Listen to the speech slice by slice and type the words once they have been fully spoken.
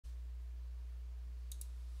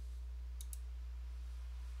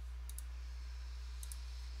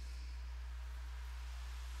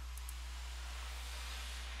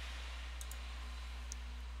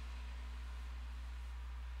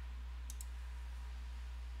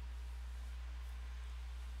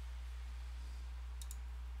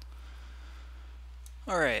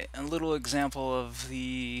Alright, a little example of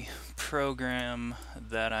the program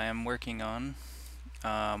that I am working on.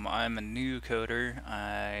 I'm a new coder.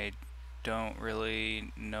 I don't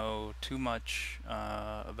really know too much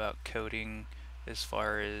about coding as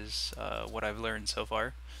far as what I've learned so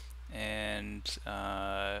far. And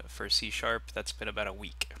for C Sharp, that's been about a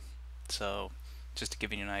week. So, just to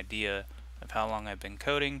give you an idea of how long I've been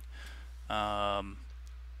coding um,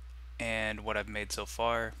 and what I've made so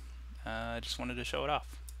far, I just wanted to show it off.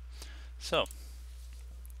 So,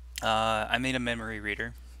 I made a memory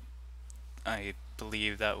reader. I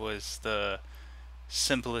believe that was the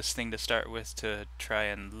simplest thing to start with to try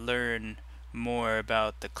and learn more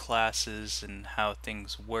about the classes and how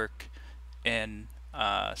things work in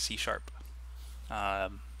C Sharp.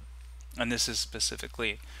 Um, and this is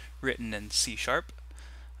specifically written in C Sharp.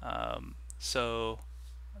 So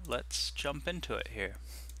let's jump into it here.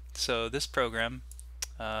 So this program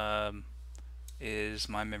um, is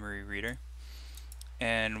my memory reader.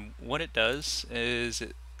 And what it does is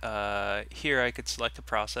here I could select a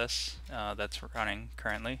process that's running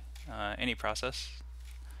currently, any process.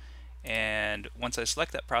 And once I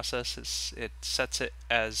select that process, it sets it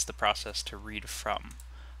as the process to read from.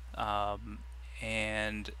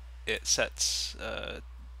 And it sets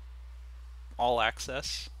all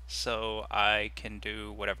access, so I can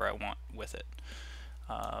do whatever I want with it.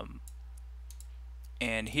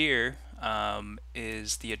 And here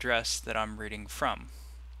is the address that I'm reading from.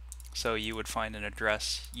 So you would find an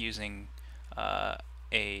address using a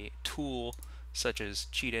tool such as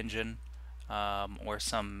Cheat Engine or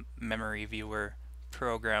some memory viewer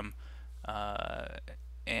program,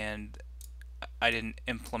 and I didn't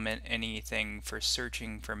implement anything for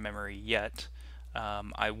searching for memory yet.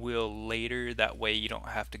 I will later, that way you don't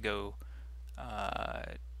have to go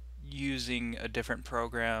using a different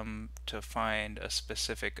program to find a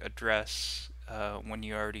specific address when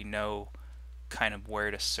you already know kind of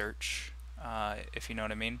where to search, if you know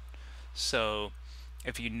what I mean. So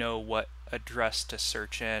if you know what address to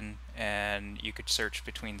search in, and you could search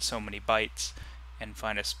between so many bytes and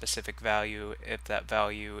find a specific value, if that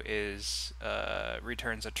value is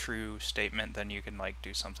returns a true statement, then you can like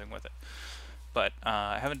do something with it. But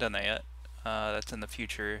I haven't done that yet. That's in the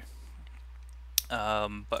future.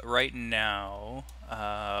 But right now,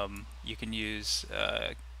 you can use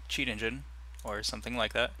Cheat Engine or something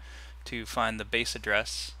like that to find the base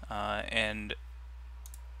address and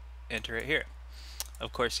enter it here.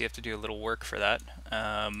 Of course, you have to do a little work for that.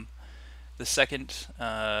 The second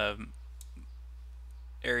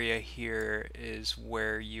area here is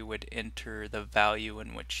where you would enter the value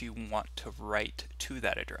in which you want to write to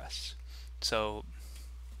that address. So,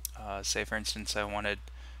 say for instance, I wanted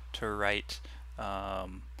to write,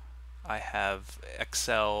 I have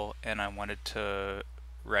Excel and I wanted to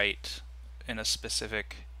write in a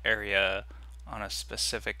specific area on a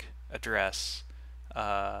specific address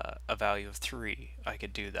a value of 3, I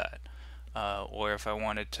could do that. Or if I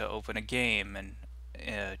wanted to open a game and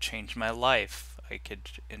change my life, I could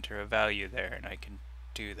enter a value there and I can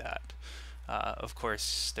do that. Of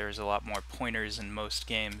course, there's a lot more pointers in most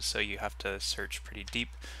games, so you have to search pretty deep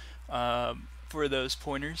for those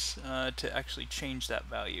pointers to actually change that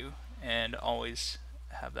value, and always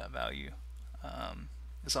have that value.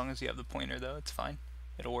 As long as you have the pointer, though, it's fine.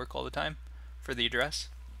 It'll work all the time for the address.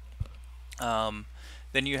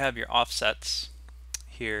 Then you have your offsets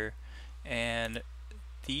here, and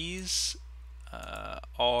these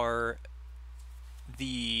are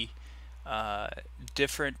the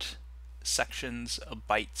different sections of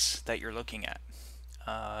bytes that you're looking at.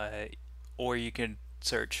 Or you can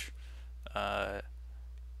search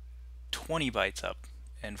 20 bytes up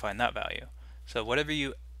and find that value. So whatever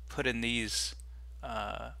you put in these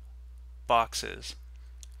boxes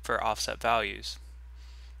for offset values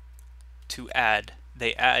to add,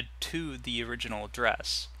 they add to the original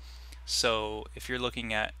address. So if you're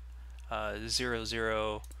looking at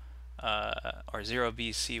 00 or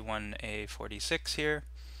 0BC1A46 here,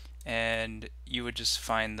 and you would just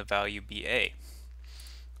find the value BA.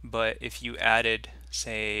 But if you added,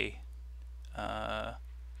 say,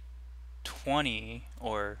 20,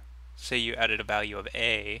 or say you added a value of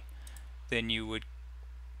A, then you would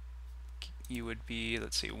be,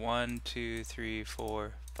 let's see, 1, 2, 3,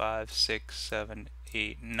 4, 5, 6, 7,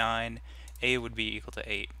 8, 9. A would be equal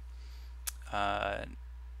to 8.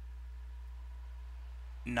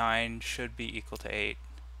 9 should be equal to 8.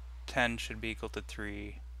 10 should be equal to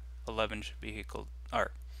 3. 11 should be equal,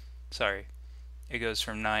 or, sorry, it goes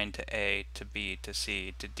from 9 to A to B to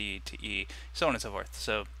C to D to E, so on and so forth.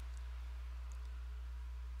 So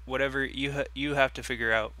whatever you have to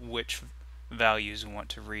figure out which values we want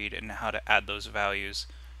to read and how to add those values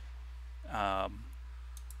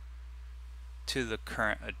to the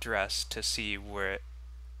current address to see where it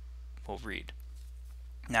will read.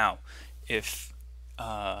 Now, if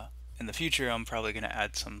in the future I'm probably going to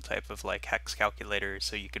add some type of like hex calculator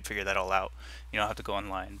so you could figure that all out. You don't have to go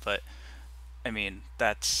online, but I mean,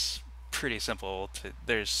 that's pretty simple.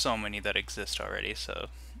 There's so many that exist already, so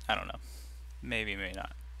I don't know. Maybe, maybe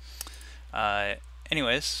not.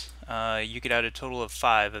 Anyways, you could add a total of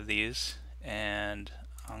 5 of these, and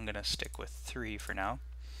I'm going to stick with 3 for now.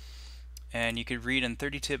 And you could read in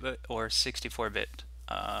 32-bit or 64-bit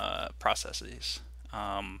processes.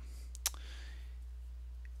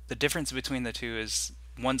 The difference between the two is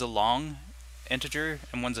one's a long integer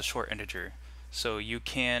and one's a short integer. So you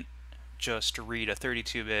can't just read a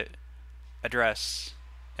 32-bit address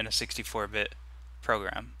in a 64-bit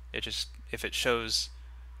program. It just, if it shows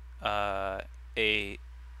a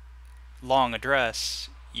long address,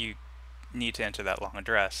 you need to enter that long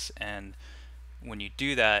address, and when you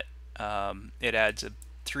do that, it adds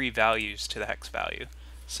 3 values to the hex value.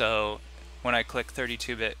 So when I click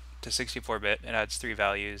 32-bit to 64-bit, it adds 3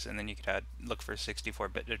 values, and then you could look for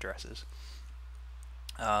 64-bit addresses.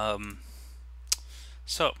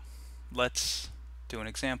 So let's do an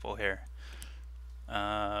example here.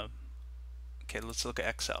 Okay, let's look at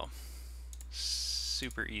Excel.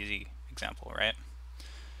 Super easy example, right?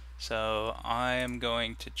 So I am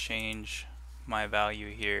going to change my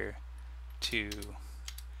value here to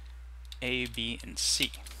A, B, and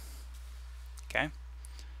C. Okay,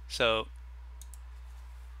 so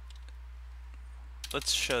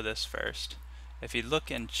let's show this first. If you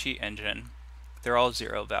look in Cheat Engine, they're all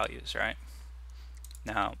 0 values, right?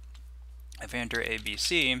 Now, if I enter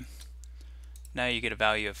ABC, now you get a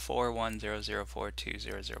value of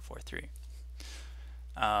 4100420043.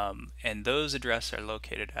 And those addresses are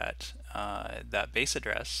located at that base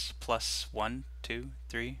address plus 1, 2,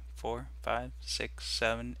 3, 4, 5, 6,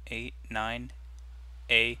 7, 8, 9,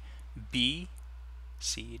 A, B,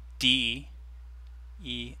 C, D,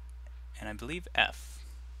 E, and I believe F.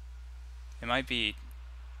 It might be,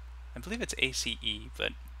 I believe it's ACE,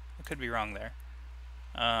 but I could be wrong there.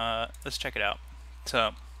 Let's check it out.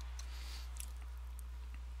 So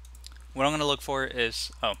what I'm going to look for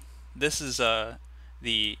is, this is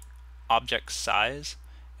the object size,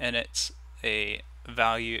 and it's a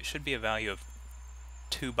value, it should be a value of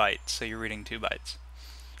 2 bytes, so you're reading 2 bytes,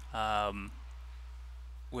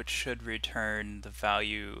 which should return the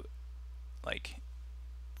value like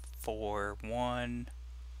 41,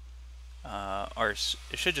 or it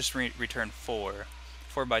should just return 4.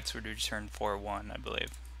 4 bytes would return 41, I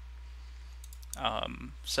believe.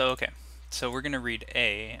 So okay, so we're going to read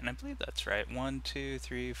A, and I believe that's right. 1, 2,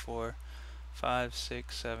 3, 4, 5,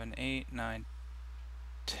 6, 7, 8, 9,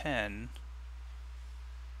 10.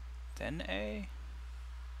 Then A?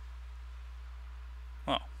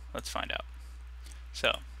 Well, let's find out.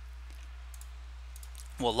 So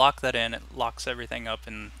we'll lock that in. It locks everything up,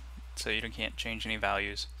 and so you can't change any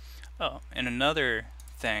values. Oh, and another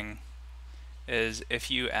thing is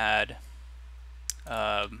if you add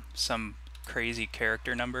some crazy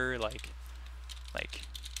character number, like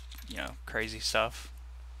you know, crazy stuff,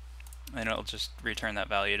 and it'll just return that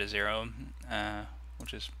value to 0,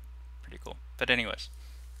 which is pretty cool. But anyways,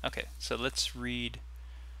 okay, so let's read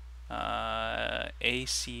A,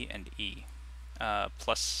 C, and E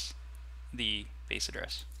plus the base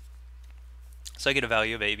address. So I get a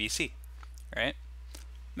value of A, B, C, right?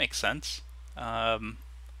 Makes sense. Yeah,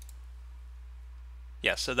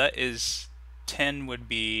 so that is 10 would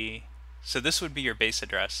be, so this would be your base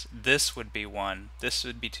address. This would be 1. This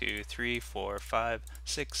would be 2, 3, 4, 5,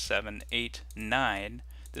 6, 7, 8, 9.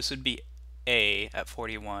 This would be A at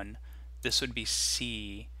 41. This would be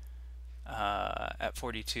C at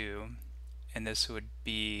 42. And this would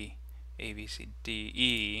be A, B, C, D,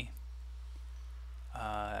 E.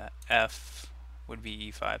 F would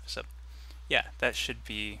be E5. So yeah, that should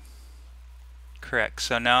be correct.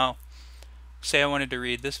 So now, say I wanted to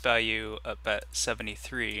read this value up at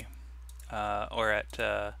 73, or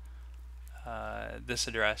at this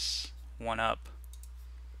address, 1 up,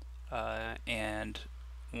 and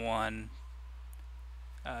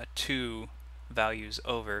 2 values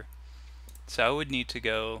over. So I would need to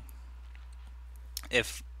go,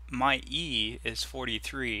 if my E is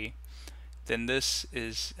 43, then this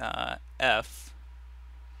is F,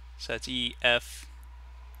 so that's E, F,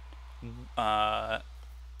 I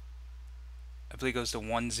believe it goes to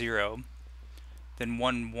 1, 0, then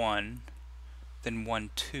 1, 1, then 1,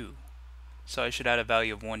 2. So I should add a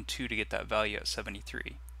value of 1, 2 to get that value at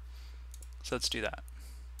 73. So let's do that.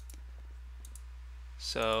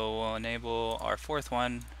 So we'll enable our fourth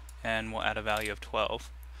one and we'll add a value of 12.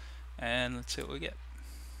 And let's see what we get.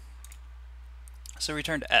 So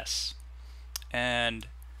return to S. And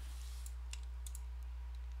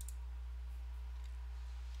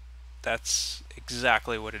that's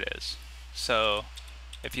exactly what it is. So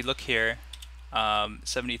if you look here,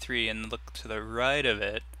 73, and look to the right of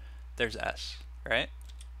it, there's S, right?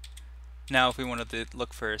 Now if we wanted to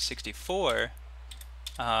look for 64,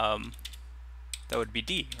 that would be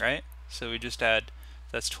D, right? So we just add,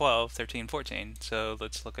 that's 12, 13, 14. So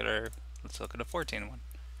let's look at a 14 one.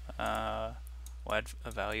 We'll add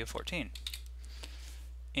a value of 14.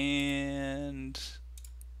 And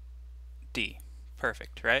D.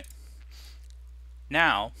 Perfect, right?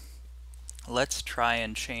 Now, let's try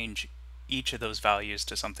and change each of those values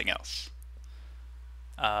to something else.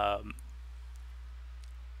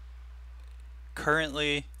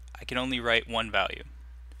 Currently, I can only write one value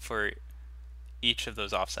for each of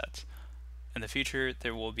those offsets. In the future,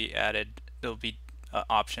 there will be an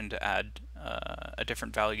option to add a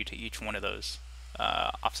different value to each one of those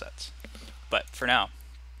offsets. But for now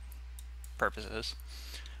purposes,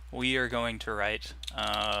 we are going to write,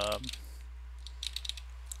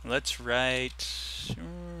 let's write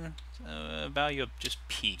a value of just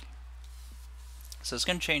P. So it's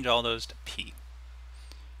going to change all those to P.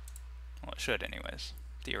 Well, it should anyways,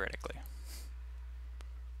 theoretically.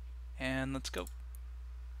 And let's go.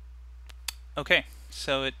 Okay,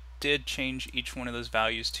 so it did change each one of those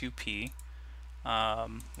values to P.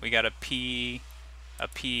 We got a P,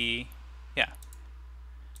 yeah.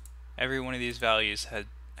 Every one of these values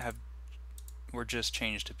were just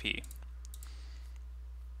changed to P.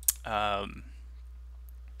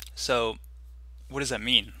 So what does that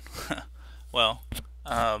mean? Well,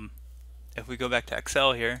 if we go back to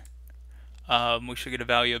Excel here, we should get a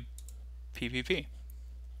value of PPP.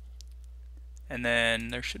 And then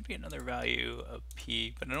there should be another value of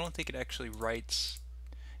P, but I don't think it actually writes.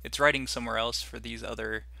 It's writing somewhere else for these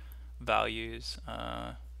other values.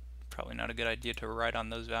 Probably not a good idea to write on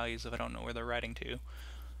those values if I don't know where they're writing to.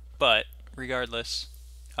 But regardless,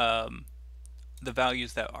 the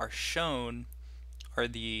values that are shown are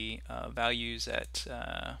the values at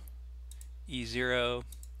E0,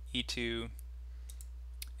 E2,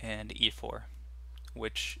 and E4,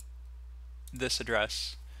 which this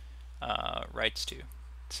address writes to.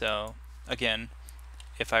 So again,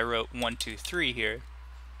 if I wrote 1, 2, 3 here,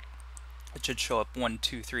 it should show up 1,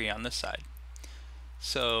 2, 3 on this side.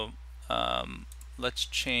 So let's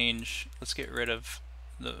get rid of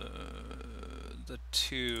the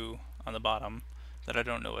 2 on the bottom that I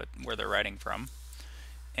don't know where they're writing from.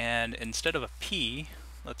 And instead of a P,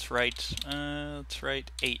 let's write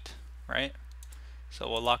 8, right? So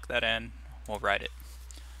we'll lock that in, we'll write it.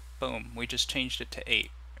 Boom, we just changed it to 8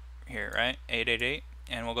 here, right? 888,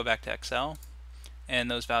 and we'll go back to Excel, and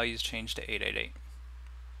those values changed to 888.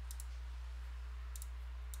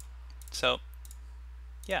 So,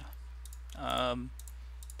 yeah,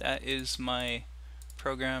 that is my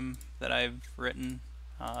program that I've written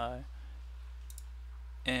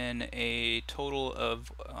in a total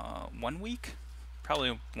of 1 week,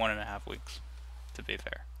 probably 1.5 weeks, to be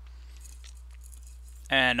fair.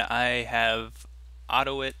 And I have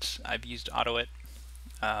I've used AutoIt.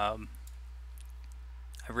 I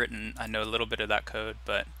know a little bit of that code,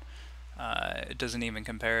 but it doesn't even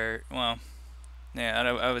compare. Well, yeah,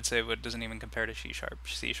 I would say it doesn't even compare to C#.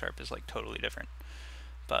 C# is like totally different.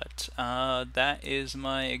 But that is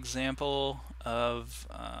my example of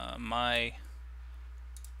my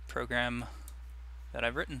program that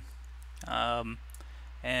I've written. And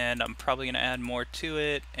I'm probably going to add more to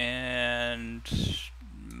it, and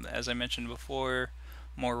as I mentioned before,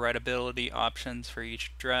 more writability options for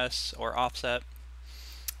each address or offset.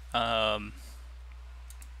 I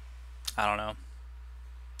don't know.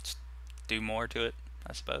 Just do more to it,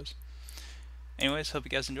 I suppose. Anyways, hope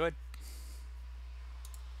you guys enjoyed.